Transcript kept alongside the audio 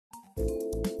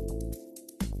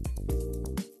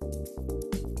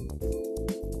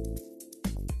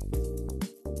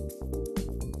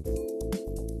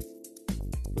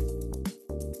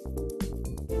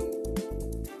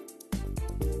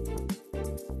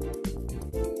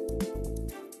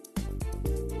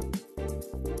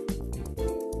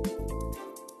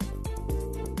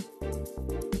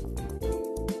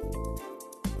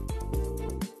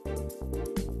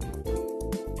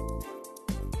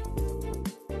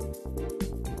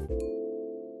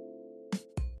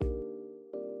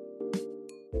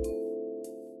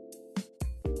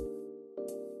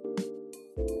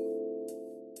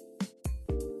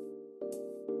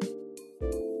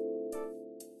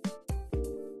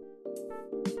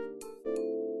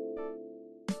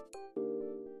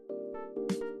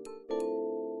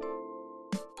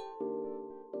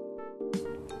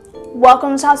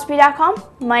Welcome to topspeed.com.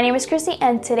 My name is Chrissy,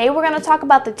 and today we're going to talk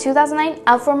about the 2009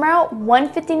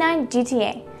 alfa-romeo-159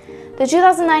 gta. The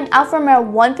 2009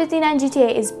 alfa-romeo-159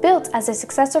 gta is built as a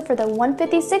successor for the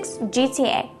 156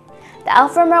 gta. The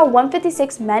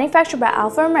alfa-romeo-156, manufactured by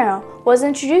Alfa Romeo, was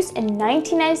introduced in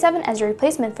 1997 as a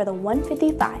replacement for the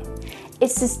 155.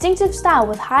 Its distinctive style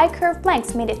with high curved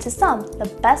flanks made it to some the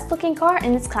best looking car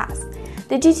in its class.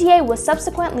 The GTA was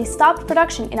subsequently stopped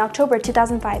production in October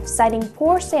 2005, citing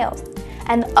poor sales,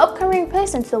 and the upcoming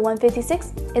replacement to the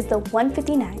 156 is the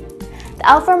 159. The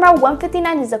Alfa Romeo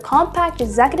 159 is a compact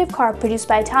executive car produced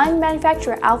by Italian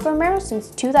manufacturer Alfa Romeo since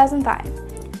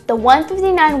 2005. The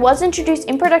 159 was introduced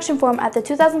in production form at the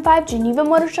 2005 Geneva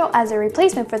Motor Show as a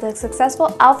replacement for the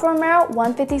successful Alfa Romeo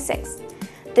 156.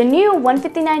 The new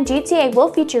 159 GTA will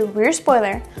feature rear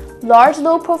spoiler, large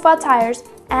low-profile tires,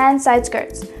 and side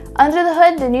skirts. Under the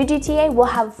hood, the new GTA will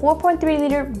have a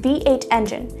 4.3-liter V8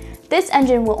 engine. This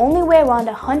engine will only weigh around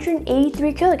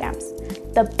 183 kilograms.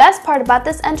 The best part about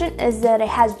this engine is that it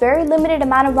has very limited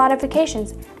amount of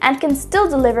modifications and can still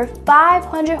deliver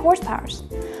 500 horsepower.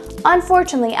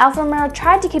 Unfortunately, Alfa Romeo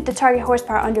tried to keep the target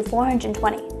horsepower under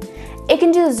 420. It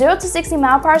can do the 0 to 60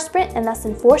 mile/hour sprint in less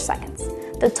than 4 seconds.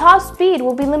 The top speed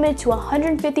will be limited to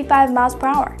 155 miles per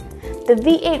hour. The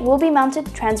V8 will be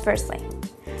mounted transversely.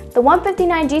 The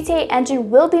 159 GTA engine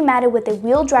will be matted with a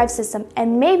wheel drive system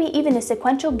and maybe even a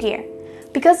sequential gear.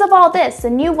 Because of all this, the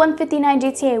new 159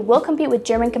 GTA will compete with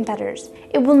German competitors.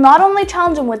 It will not only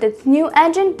challenge them with its new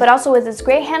engine, but also with its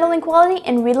great handling quality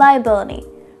and reliability.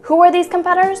 Who are these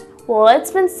competitors? Well,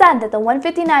 it's been said that the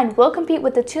 159 will compete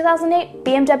with the 2008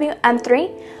 BMW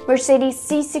M3, Mercedes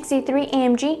C63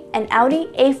 AMG, and Audi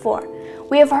A4.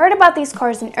 We have heard about these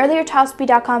cars in earlier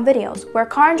topspeed.com videos, where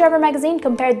Car and Driver magazine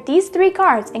compared these three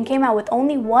cars and came out with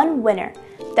only one winner,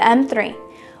 the M3.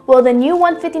 Will the new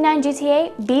 159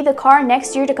 GTA be the car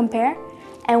next year to compare?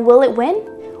 And will it win?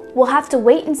 We'll have to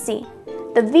wait and see.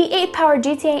 The V8 powered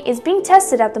GTA is being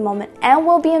tested at the moment and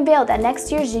will be unveiled at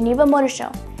next year's Geneva Motor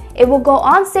Show. It will go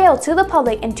on sale to the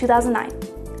public in 2009.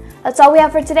 That's all we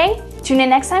have for today. Tune in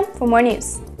next time for more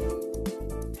news.